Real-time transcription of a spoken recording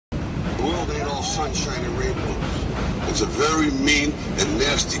all sunshine and rainbows. It's a very mean and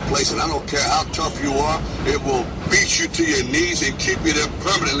nasty place, and I don't care how tough you are, it will beat you to your knees and keep you there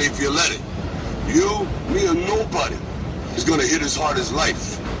permanently if you let it. You, me, or nobody is gonna hit as hard as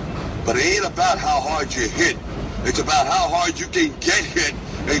life. But it ain't about how hard you hit. It's about how hard you can get hit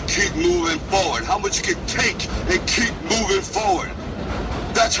and keep moving forward. How much you can take and keep moving forward.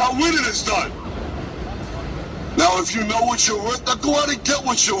 That's how winning is done. Now, if you know what you're worth, now go out and get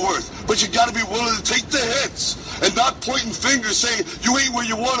what you're worth. But you gotta be willing to take the hits and not pointing fingers saying you ain't where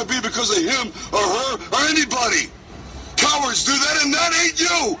you wanna be because of him or her or anybody. Cowards do that, and that ain't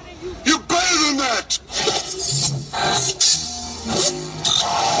you. You're better than that.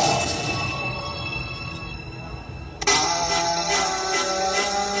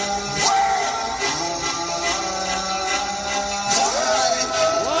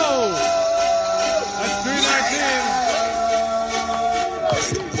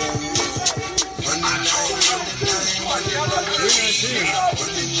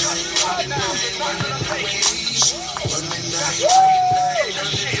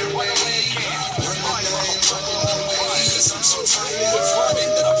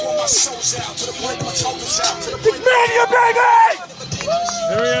 It's Mania, baby!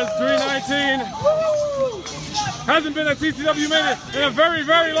 There he is, 319. Hasn't been at TCW Mania in a very,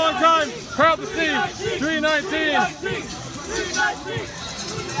 very long time. Proud to see 319.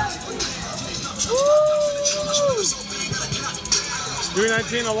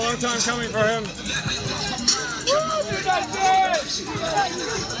 319, a long time coming for him.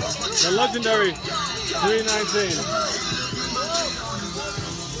 The legendary 319.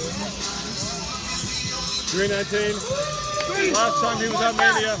 319. Last time he was at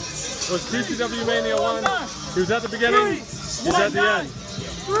Mania was TCW Mania 1. He was at the beginning, he's at the end.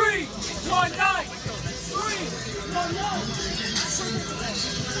 319.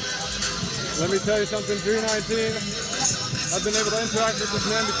 Let me tell you something, 319. I've been able to interact with this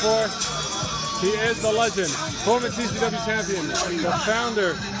man before. He is the legend, former TCW champion, the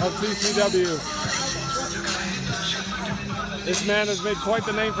founder of TCW. This man has made quite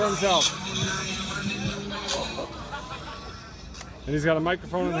the name for himself. And he's got a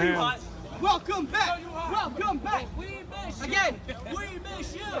microphone in hand. Welcome back! Welcome back! We miss you! Again! We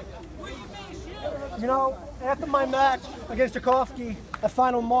miss you! We miss you! You know, after my match against Tchaikovsky at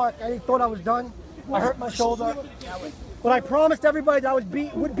Final Mark, I thought I was done. I hurt my shoulder. But I promised everybody that I would be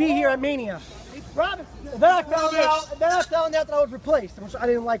here at Mania. And then I found out that I was replaced, which I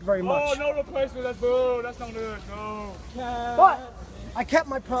didn't like very much. Oh, no replacement, that's boo, that's not good, no. But I kept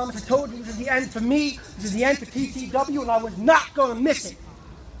my promise. I told you this is the end for me, this is the end for TCW, and I was not going to miss it.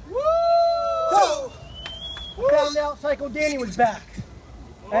 So, I found out Psychodanny was back.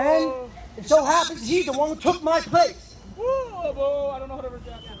 And it so happens he's the one who took my place. I don't know how to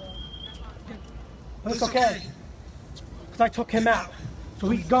reject that. But it's okay, because I took him out. So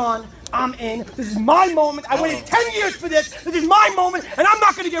he's gone, I'm in. This is my moment. I waited 10 years for this. This is my moment, and I'm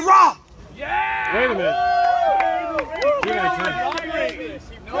not going to get robbed. Yeah! Wait a minute. Cry, baby!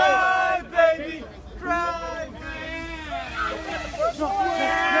 Cry, baby!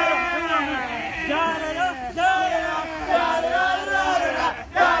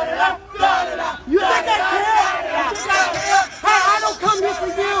 You think I care? Hey, I don't come here for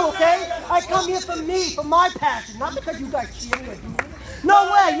you, okay? I come here for me, for my passion, not because you guys cheat anyway.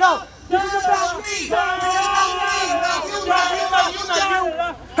 No way, no. This is about me.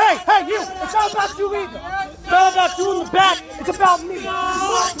 Hey, you. It's not about you either. It's not about you in the back. It's about me. I'm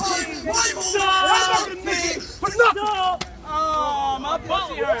not going to miss it for nothing. Oh, my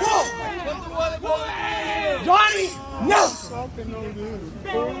pussy hurts. Johnny, no.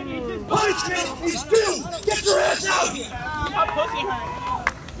 Punishment is due. Get your ass out here. My pussy hurts.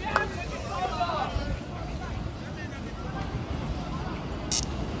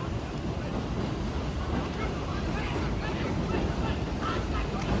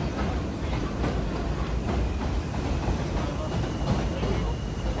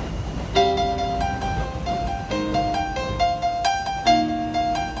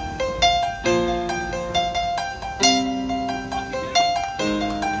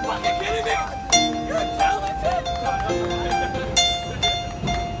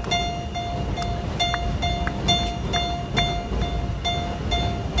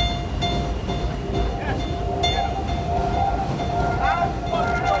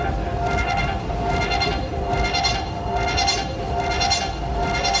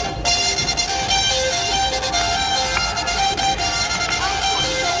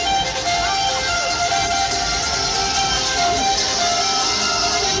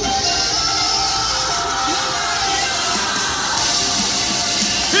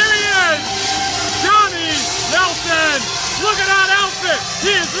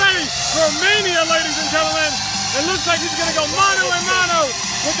 He is ready for Mania, ladies and gentlemen. It looks like he's going to go mano a mano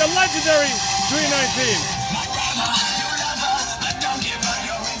with the legendary 319.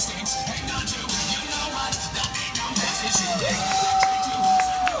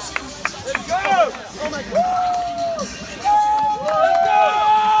 Let's go! Oh my God! Let's go!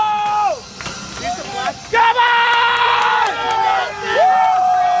 He's the black. Come on!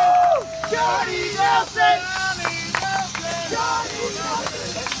 Johnny Nelson! Johnny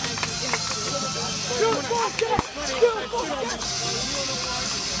Nelson!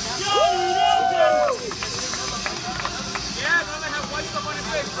 Yeah, man, they have white stuff on your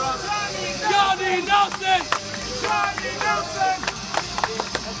face, bro. Johnny Nelson! Johnny Nelson!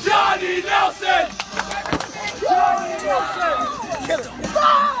 Johnny Nelson! Johnny Nelson! Kill him!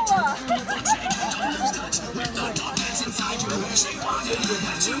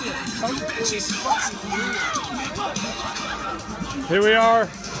 Here we are,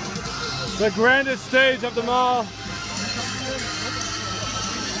 the grandest stage of them all.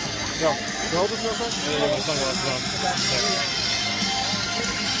 Yo, hold this real quick.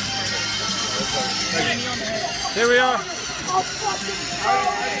 Here we are.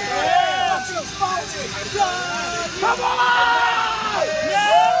 Come on!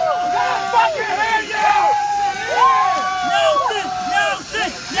 No! Fucking hand down! Nelson! Nelson!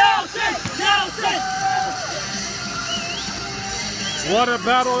 Nelson! Nelson! What a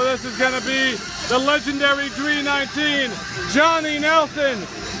battle this is going to be. The legendary 319, Johnny Nelson.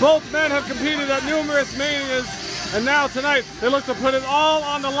 Both men have competed at numerous manias, and now tonight they look to put it all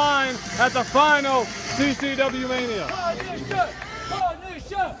on the line at the final Tcw Mania. A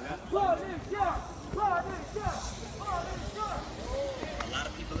lot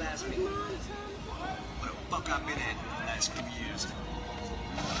of people ask me, what the fuck I've been at the last few years.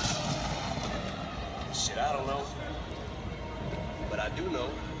 Shit, I don't know. But I do know,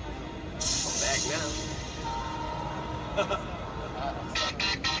 I'm back now.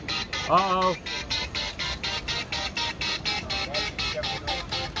 Uh-oh.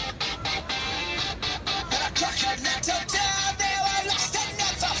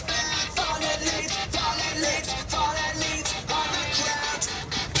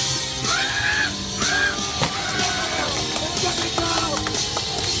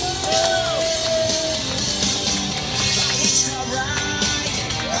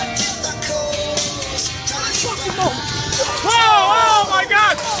 Oh my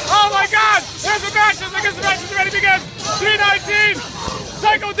God! Oh my God! There's a match! I guess the match is ready to begin! 319!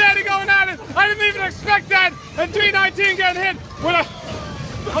 Psycodanny going at it! I didn't even expect that! And 319 getting hit with a...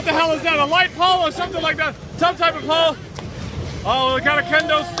 What the hell is that? A light pole or something like that? Some type of pole? Oh, he got a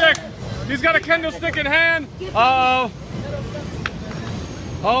kendo stick! He's got a kendo stick in hand! Uh-oh!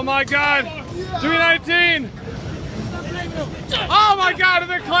 Oh my God! 319! Oh my God,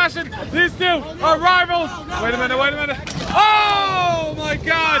 and they're clashing. These two are rivals. Wait a minute, wait a minute. Oh my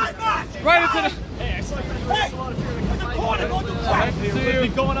God. Right into the... Hey, I saw you in a lot of fear in the corner. Nice to see you.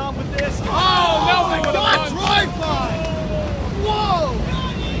 Going on with this. Oh, Nelson with a punch. Drive-by. Whoa.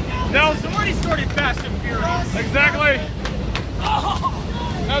 Nelson already started Fast and Furious. Exactly.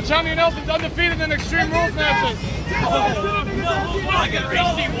 Now Johnny Nelson's undefeated in Extreme Rules matches. I got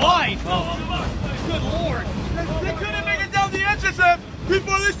HCY. Good Lord. They couldn't make it down the entrance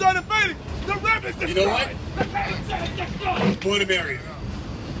before they started fighting. The ref is You know what? Point of area.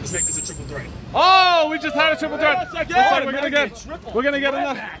 Let's make this a triple threat. Oh, we just had a triple threat. Looks like we're gonna get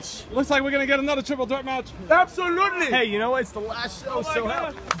another match. Looks like we're gonna get another triple threat match. Absolutely. Hey, you know what? It's the last show, so go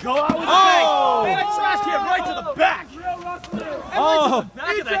out with a bang. And a trash can right to the back. Oh.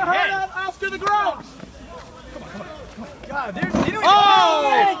 Back of the head after the ground. God, they're doing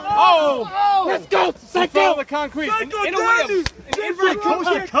Oh! Let's go! Psycho! The concrete. In a way, inverted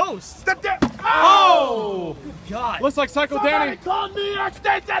coast to coast. Step there. Oh! God. Looks like Psycodanny. Called me a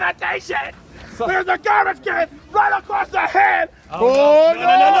state sanitation. There's a garbage can right across the head. Oh,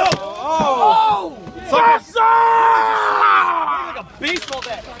 no. Oh! Like a baseball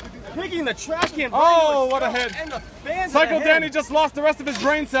bat. Picking the trash can. Oh, what a hit. And the fans. Psycodanny just lost the rest of his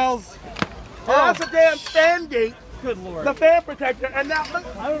brain cells. That's a damn fan gate. Good Lord. The fan protector, and now I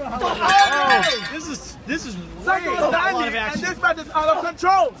don't know how. This is way a lot of action. And this match is out of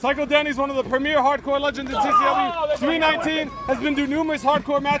control. Psycodanny's one of the premier hardcore legends in TCW. 319 has been through numerous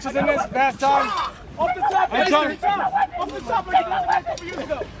hardcore matches in this past time. Off the top, off the top, like a couple years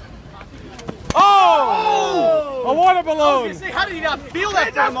ago. Oh! A water I was balloon. gonna say, how did he not feel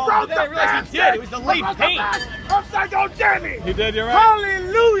that for a moment? Then I realized he did. It was delayed pain. I'm Psycodanny. He did, you're right.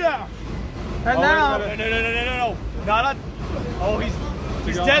 Hallelujah. And now, no. Not a. Oh, he's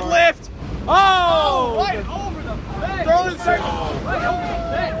deadlift. Oh! Right over the Throw his face.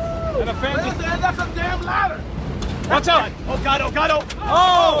 And a fan just... That's a damn ladder. Watch out. Oh, God, oh, God, oh.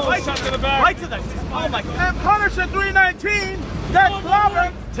 Oh, Right shot to the back. Right to the... Oh, my God. And Punisher 319. That's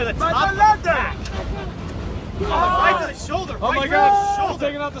clobbered To the by top the ladder. back. Oh, right to the shoulder. Oh, right my to God. the shoulder.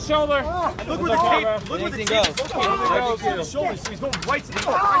 Taking out the shoulder. And look where the tape, look where the tape is located. Right to the shoulder. So he's going right to the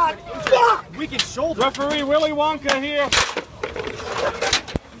weakened shoulder. Referee Willy Wonka here.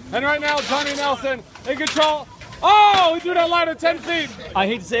 And right now, Johnny Nelson in control. Oh, he threw that ladder 10 feet. I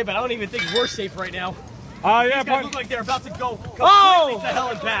hate to say it, but I don't even think we're safe right now. Yeah, These guys partner. look like they're about to go completely Oh! to hell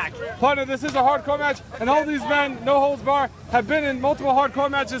and back. Partner, this is a hardcore match, and all these men, no holds bar, have been in multiple hardcore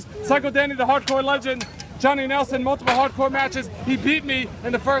matches. Psychodanny, the hardcore legend. Johnny Nelson, multiple hardcore matches. He beat me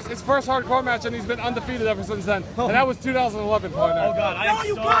in his first hardcore match, and he's been undefeated ever since then. And that was 2011, partner. Oh God, I am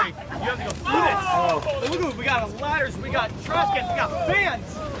sorry. You have to go through this. Oh. Look at what we got: ladders, we got trash cans, we got fans,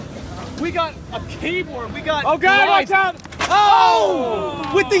 we got a keyboard, we got. Oh God, lines. watch out! Oh!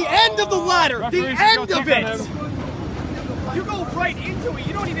 With the end of the ladder, the Referees end go of check on it. him. You go right into it.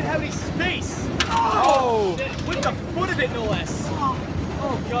 You don't even have any space. Oh! With the foot of it, no less. Oh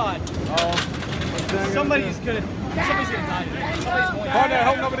God. Oh. Somebody's gonna die today. Somebody's going to Partner, I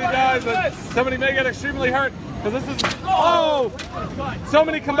hope nobody dies, but somebody may get extremely hurt. Because this is, oh! So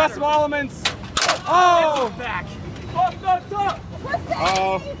many combustible elements. Oh! back.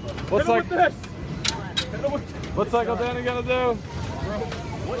 Oh, what's Psychodanny gonna do?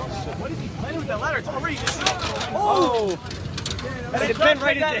 What is he playing with that ladder? It's already destroyed. Oh! And it bent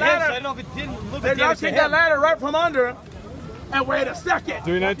right into him, so I don't know if it didn't look They at now damage to take that him. ladder right from under him. And wait a second.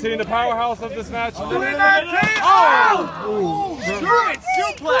 319, the powerhouse of this match. 319! Oh! German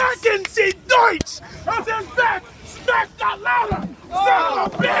suplex! Sprechen Sie Deutsch! Das ist back! Smash that ladder! Son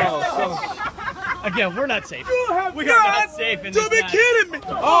of a bitch! Again, we're not safe. You have We are not safe in this to be match. kidding me!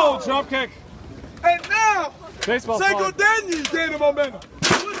 Oh, drop kick. And now, Baseball Psychodanny is gaining momentum.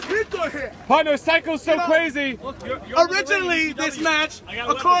 Partner, Psycho's so crazy. Originally, this match,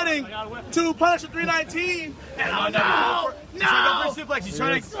 according to Punisher 319,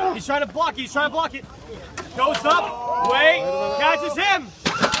 He's trying to block it. He's trying to block it. Goes up. Wait. Catches him.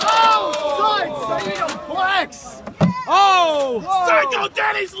 Oh, side suplex. Oh!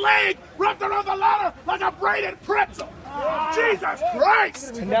 Psychodanny's leg wrapped around the ladder like a braided pretzel. Jesus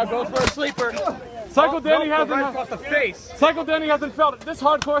Christ! And now goes for a sleeper. Psychodanny hasn't right across the face. Psychodanny hasn't felt this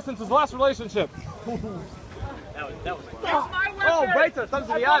hardcore since his last relationship. That was oh, right to the thumbs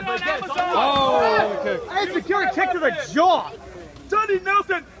of the eye, but again, Oh, kick. and secure kick to the jaw. Johnny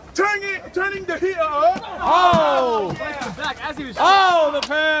Nelson turning the heel up. Oh! Right to the back as he was. Oh, the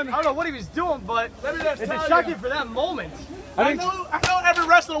pan. I don't know what he was doing, but it's tell a shocking for that moment. I know every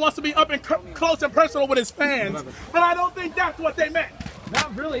wrestler wants to be up and close and personal with his fans, but I don't think that's what they meant.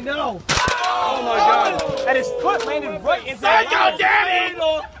 Not really, no. Oh my God. And his foot landed right inside. Psychodanny!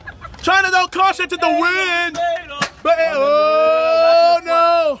 Trying to throw caution to the wind. But, oh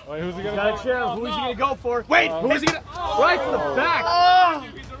no! Wait, who's he gonna Got a chair. Who is he gonna go for? Wait, Who's he gonna? Right to the back.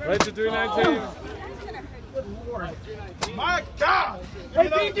 Right to 319. My God! Hey,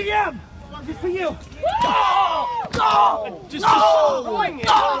 BGM! Just for you. Just destroying it.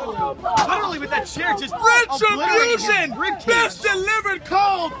 Literally with that chair, just obliterating his Retribution! ribcage. Best delivered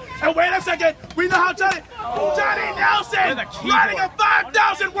cold! And wait a second, we know how Johnny Nelson With a keyboard. writing a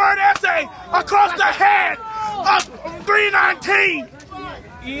 5,000-word essay across the head of 319!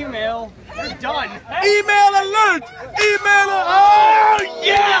 Email. You're done. Email alert! Email alert! Oh You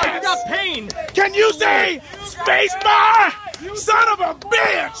yes! got pain. Can you say spacebar? Son of a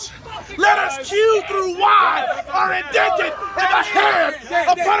bitch! Let us Q through Y are indented in the head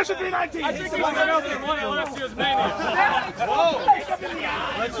of Punisher 319! Whoa.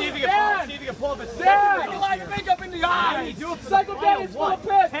 Let's see if he can pull up his Makeup in the eye. Psychodanny's full of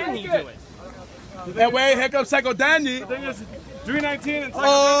piss. Can he Take do it. it? That way, here comes Psychodanny. Thing is, 319 and Psychodanny.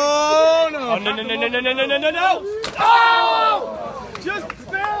 Oh no! Oh, no. Oh! Just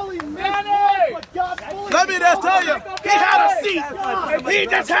barely missed. Let me just tell you, he had a seat. He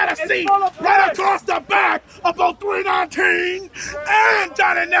just had a seat right across the back of both 319 and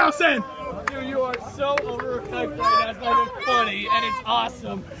Johnny Nelson. Dude, you are so overhyped right now. It's not even funny, and it's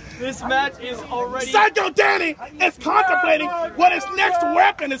awesome. This match is already... Psychodanny is contemplating what his next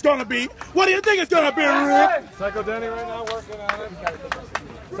weapon is going to be. What do you think it's going to be, Rick? Psychodanny right now working on it.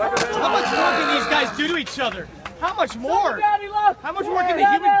 How much more can these guys do to each other? How much more? How much more can the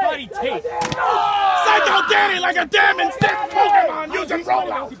human body take? Psychodanny like a damn insect Pokemon using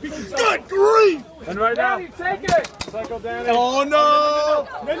rollouts. Good grief! And right now, Psychodanny. Oh no!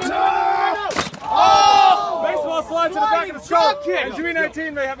 Baseball slide to the back of the skull. And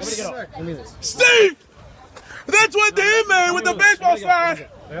 319 may have a Steve! That's what they made with the baseball slide.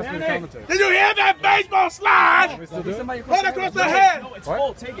 Did you hear that baseball slide? Right across the head. It's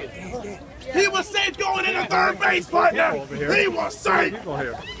full. Take it. He was safe going into third base, partner. He was safe.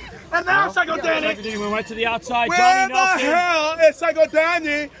 And now Psycodanny. Went right to the outside. Where Johnny the Nelson. hell is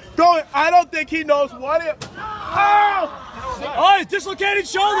Psycodanny going? I don't think he knows what it. Oh, his dislocated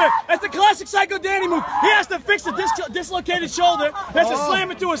shoulder. That's the classic Psycodanny move. He has to fix the dislocated shoulder. He has to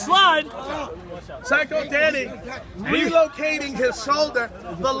slam it to a slide. Psycodanny relocating his shoulder,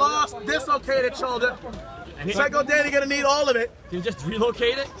 the lost dislocated shoulder. Psycodanny gonna need all of it. Did he just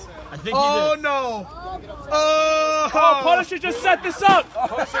relocate it? I think Oh he did. no! Oh, Punisher just set this up.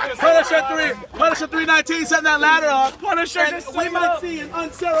 Punisher 319 setting that ladder up. Punisher And just we set might up. see an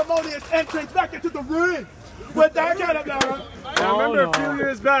unceremonious entrance back into the ring with that kind of ladder. I remember a few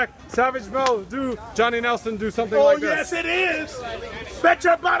years back, Savage Mel Johnny Nelson do something Oh like yes, this. it is. Bet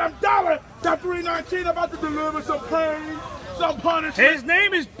your bottom dollar that 319 about to deliver some pain, some punishment. His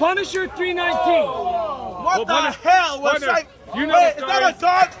name is Punisher 319. What the hell was Partner, like? you know Wait, the is that a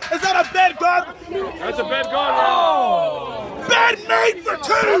guard? Is that a bed guard? That's a bad guard. Bed made for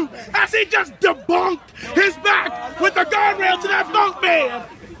two as he just debunked his back with the guardrail to that bunk bed.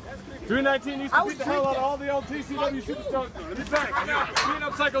 319 used to beat the hell out of all the old TCW superstars. He's back, beating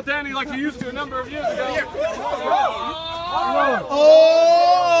up Psychodanny like he used to a number of years ago.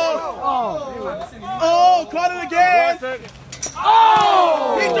 Oh, caught it again.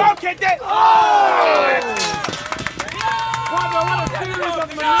 Oh, he drop kicked it.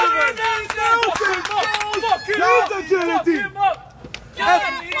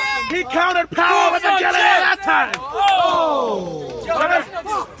 He countered power with agility that time.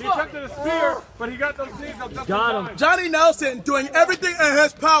 He attempted a spear, but he got those knees up just Got in him. time. Johnny Nelson doing everything in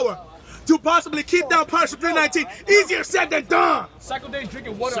his power to possibly keep down Punisher 319. Easier said than done. Psychodanny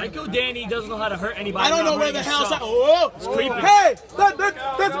drinking water. Psychodanny doesn't know how to hurt anybody. I don't know where the hell's that. Oh, It's creepy. hey,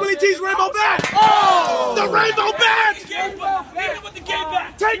 that's Willie T's rainbow bat. Oh, the rainbow bat.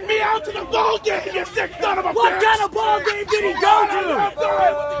 Take me out to the ball game, you sick son of a What bitch. kind of ball game did he go to?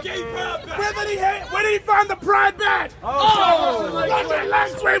 Where did he find the pride bat? Oh, what's the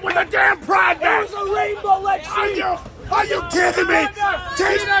leg sweep with the damn pride bat? It was a rainbow leg sweep. Are you kidding me?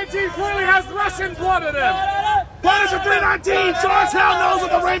 319 clearly has Russian blood in him. Punisher 319 sure as hell knows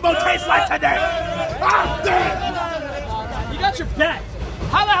what the rainbow tastes like today. I'm dead. You got your bat.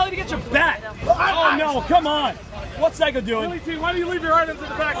 How the hell did you get your bat? Oh no, come on. What's Psycho doing? Willie T, why do you leave your items in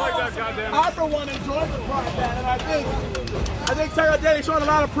the back like that, goddamn? I for one enjoy the pride bat, and I think Psychodanny showing a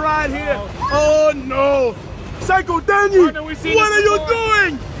lot of pride here. Oh no, Psychodanny, Partner, we've seen what this are you before.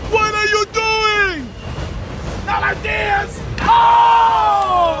 doing? What are you doing? Not like this.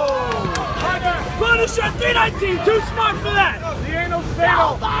 Oh! Punisher 319, too smart for that. He ain't no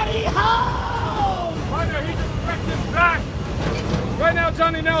fatal. Nobody home. Partner, he just wrecked his back. Right now,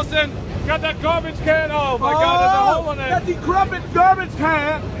 Johnny Nelson got that garbage can. Oh my God, there's a hole in That it. decrepit garbage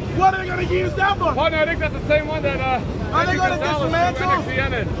can. What are they gonna use that for? Partner, I think that's the same one that Are they Andy gonna Gonzalez dismantle? from NXT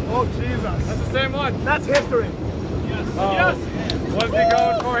ended. Oh Jesus, That's the same one. that's history. Yes. What's he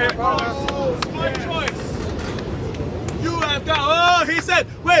going for here, partner? Smart choice. You have got. Oh, he said.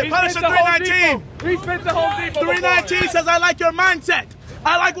 Wait, Punisher 319. He's been to Home Depot. 319 says, I like your mindset.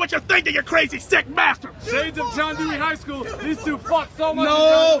 I like what you're thinking, you crazy sick bastard. Shades of John Dewey High School. These two fought so much. in No,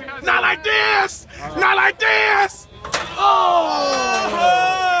 John Dewey High School. not like this. Not like this.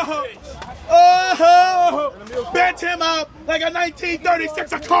 Oh, bent him up like a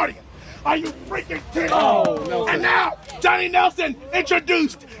 1936 accordion. Are you freaking kidding me? And now, Johnny Nelson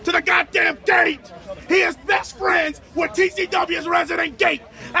introduced to the goddamn gate. He is best friends with TCW's resident gate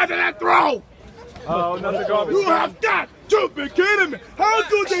after that throw. Oh, not the garbage. You have got to be kidding me. How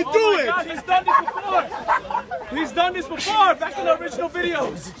do they do Oh my it? God, he's done this before. He's done this before, back in the original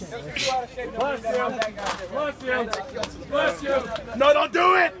videos. Bless you. Bless you. Bless you. No, don't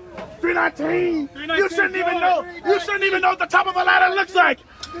do it. 319. You shouldn't even know. You shouldn't even know what the top of a ladder looks like.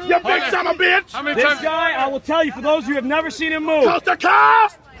 You big son of a bitch. How many This times? guy, I will tell you, for those who have never seen him move, Coast to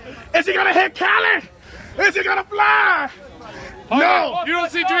coast. Is he gonna hit Cali? Is he gonna fly? No. You don't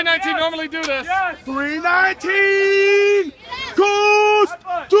see 319 normally do this. 319 goes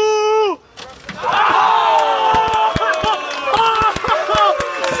to.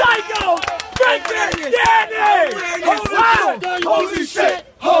 Psycho! Psycodanny! Wow! Holy shit!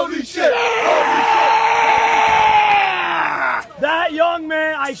 Holy shit! That young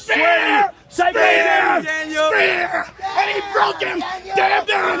man, I swear to you, Psycodanny! Spear! And he broke him damn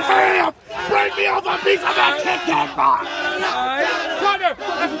near in half! Break me off a piece of that Tic Tac box! Partner,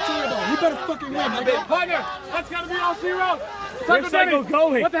 you better fucking win, my baby. Partner, that's gotta be all 0. Where's Psycho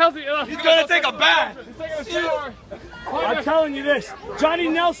going? What the hell's he? He's gonna take a bath. He's taking a shower. I'm telling you this, Johnny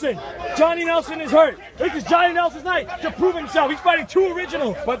Nelson is hurt. This is Johnny Nelson's night to prove himself. He's fighting 2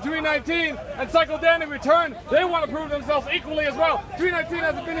 originals. But 319 and Psychodanny return. They want to prove themselves equally as well. 319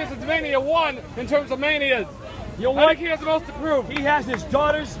 hasn't been here since Mania 1 in terms of manias. You know I what? think he has the most to prove. He has his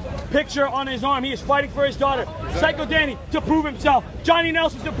daughter's picture on his arm. He is fighting for his daughter. Psychodanny to prove himself. Johnny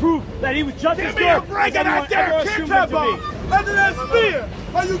Nelson to prove that he was just as Give good me a break as of that damn everyone kick assumed him to ball. be. Under that spear.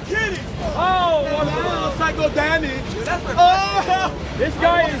 Are you kidding? Oh, Psychodanny. this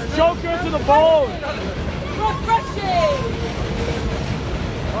guy is Joker to the bone.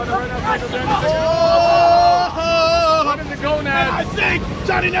 What is it going at? I think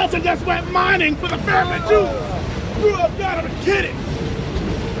Johnny Nelson just went mining for the family jewels. You have got to be kidding.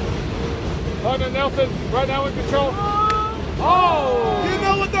 Hunter Nelson right now in control. Oh!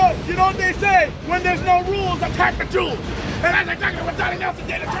 You know what they say? When there's no rules, attack the jewels. And that's exactly what Johnny Nelson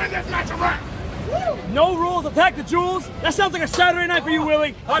did to turn this match around. No rules, attack the jewels. That sounds like a Saturday night for you,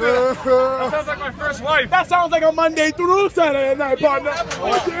 Willie. Hunter, that sounds like my first wife. That sounds like a Monday through Saturday night, partner.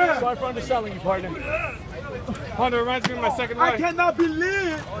 Oh, yeah. Sorry for underselling you, partner. Hunter reminds me of my second I wife. cannot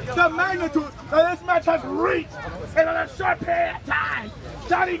believe the magnitude that this match has reached in a short period of time.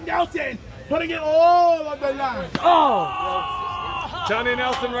 Johnny Nelson putting it all on the line. Oh! Johnny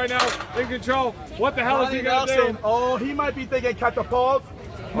Nelson right now in control. What the hell is he going to do? Oh, he might be thinking catapult.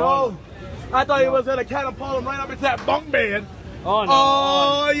 No. I thought he was going to catapult him right up into that bunk bed. Oh, no.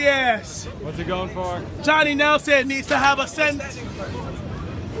 Oh, yes. What's he going for? Johnny Nelson needs to have a sense.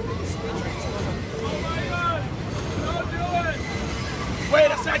 Wait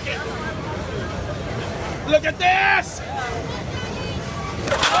a second. Look at this.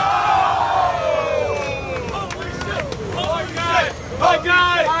 My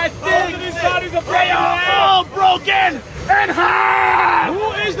God! I think these bodies are they breaking are down. all broken and hard.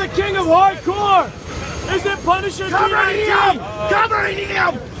 Who is the king of hardcore? Is it Punisher Covering 319? him. Covering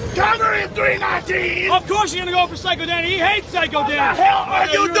him. Covering 319. Of course you're going to go for Psychodanny. He hates What the Psychodanny. hell are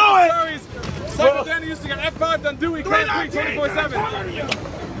you doing? Psychodanny used to get F5 done Dewey can't beat 24/7.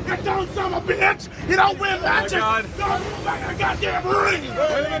 You don't son of a bitch. You don't win matches. God. Don't move like a goddamn ring.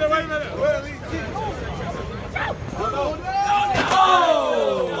 Wait a minute.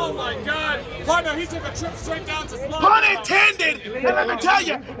 Oh my God! Partner, he took a trip straight down to slide. Pun intended. And let me tell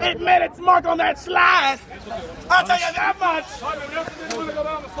you, it made its mark on that slide. I'll tell you that much. Partner, Nelson didn't want to go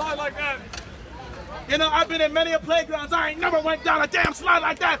down the slide like that. You know, I've been in many a playgrounds. I ain't never went down a damn slide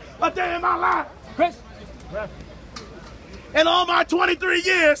like that a day in my life. Chris, In all my 23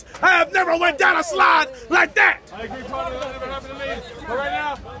 years, I have never went down a slide like that. I agree, partner. That never happened to me. But right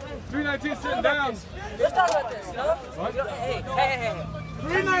now, 319 sitting down. Let's talk about this, no? Hey.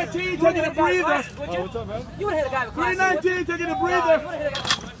 319 taking a breather. What's up, man? You would hit a guy with glasses. 319 taking a breather.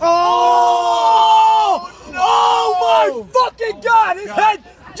 Oh! oh my fucking God! His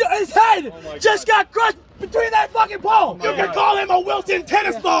head just got crushed between that fucking pole. You can call him a Wilson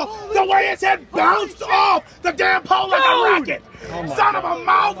tennis ball the way his head bounced off the damn pole like a rocket. Son of a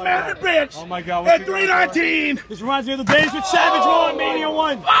mouth-mannered bitch. Oh my God. At 319. This reminds me of the days with Savage Mo and Mania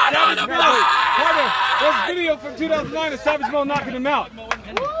 1. Partner, there's a video from 2009 of Savage Mo knocking him out. You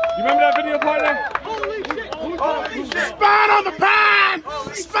remember that video, partner? Spine on the pine.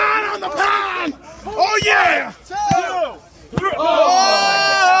 Spine on the pine. Oh, yeah.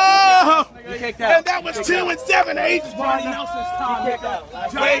 Oh! And that was 2 and 7/8. Johnny Nelson's time.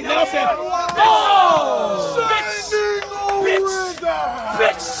 Wait, Nelson. Oh!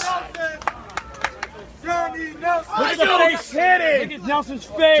 Bitch. Johnny Nelson. Look at the face. Look at Nelson's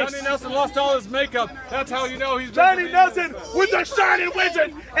face. Johnny Nelson lost all his makeup. That's how you know he's Johnny Nelson with the shining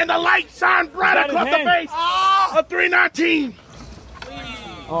wizard and the light shine bright Got his across the hand. face of 319.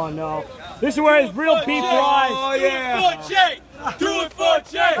 Oh no. This is where his real beef lies. Oh, yeah. Do it for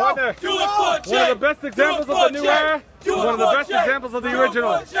Jay. Partner, Do it for Jay. one of the best examples of the new era. One of the best examples of the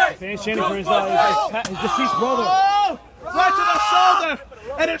original. Fans chanting for his deceased brother. Oh, right to the shoulder.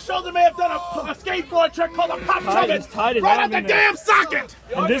 And his shoulder may have done a skateboard trick called a pop It's tight as right hell, at the man. damn socket.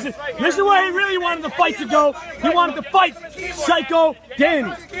 And this is where he really wanted the fight to go. He wanted to fight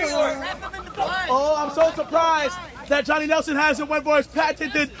Psychodanny. Oh, I'm so surprised that Johnny Nelson hasn't went for his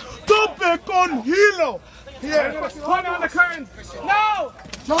patented Tope con Hilo. Yeah. Partner on the curtains. No!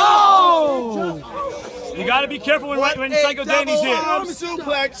 Oh! You gotta be careful when Psychodanny's here. Arm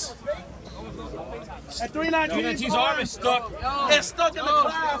suplex. At 319, His arm is stuck. it's stuck in the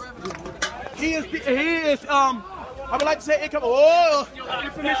glass. He is I would like to say income. Oh,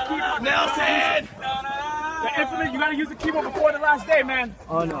 Nelson. The infinite, you gotta use the keyboard before the last day, man.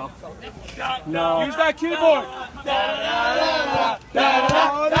 Oh no. No. Use that keyboard. You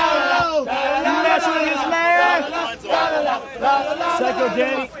messing with his man?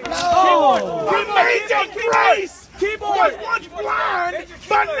 Psychodanny. Oh! Amazing grace! Keyboard. He was once blind,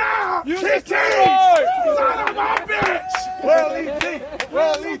 but now Use he the sees! keyboard. Son of a bitch! Well,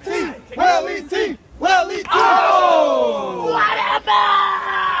 E.T. Oh! What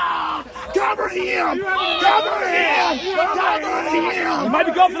about? Cover him! Cover him! Cover him! You might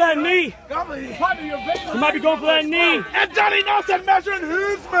be going for that knee. You might be going for that knee. And Johnny Nelson measuring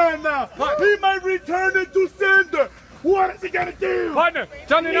his man now. He might return it to sender. What is he gonna do? Partner,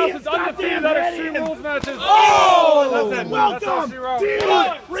 Johnny He Nelson's is undefeated goddamn at Extreme ready. Rules matches. Oh! That's it. Welcome That's all she wrote. to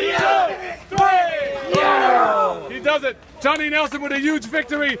reality. Yeah! He does it. Johnny Nelson with a huge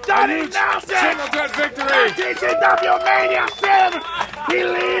victory. Johnny a huge Nelson! single threat victory. Tcw Mania 7! He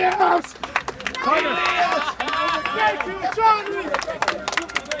lives! Partner, Thank you, Johnny!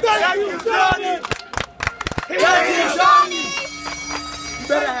 Thank you, Johnny!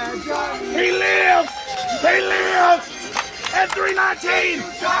 He lives! He lives! At 319!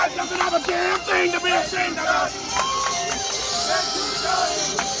 God doesn't have a damn thing to be ashamed about!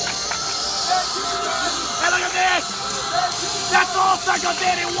 Hey, look at this! That's all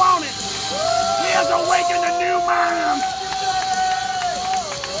Psychodanny wanted! He has awakened a new man!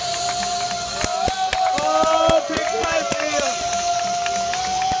 oh, big fight field.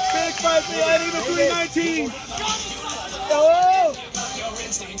 Big fight field at even 319. Oh!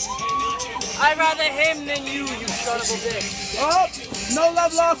 I'd rather him than you son of a bitch. Oh, no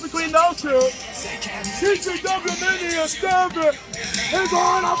love lost between those two. Tcw Mania 7 is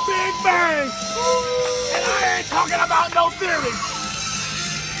on a big bang. And I ain't talking about no theories.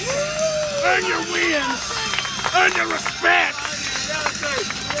 Earn your wins. Earn your respect.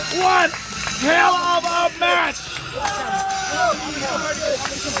 One hell of a match.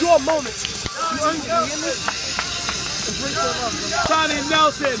 Your moment. Johnny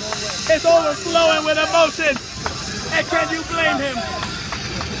Nelson is overflowing with emotion. And can you blame him?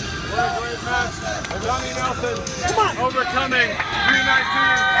 What a great match. Johnny Nelson overcoming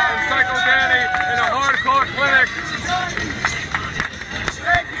 319 and Psychodanny in a hardcore clinic.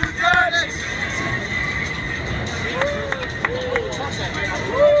 Thank you, Johnny.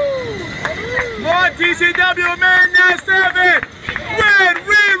 More Tcw Mania 7 when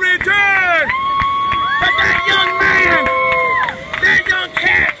we return. But that young man, that young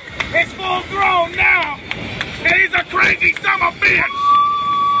cat is full grown now. And he's a crazy son of a bitch.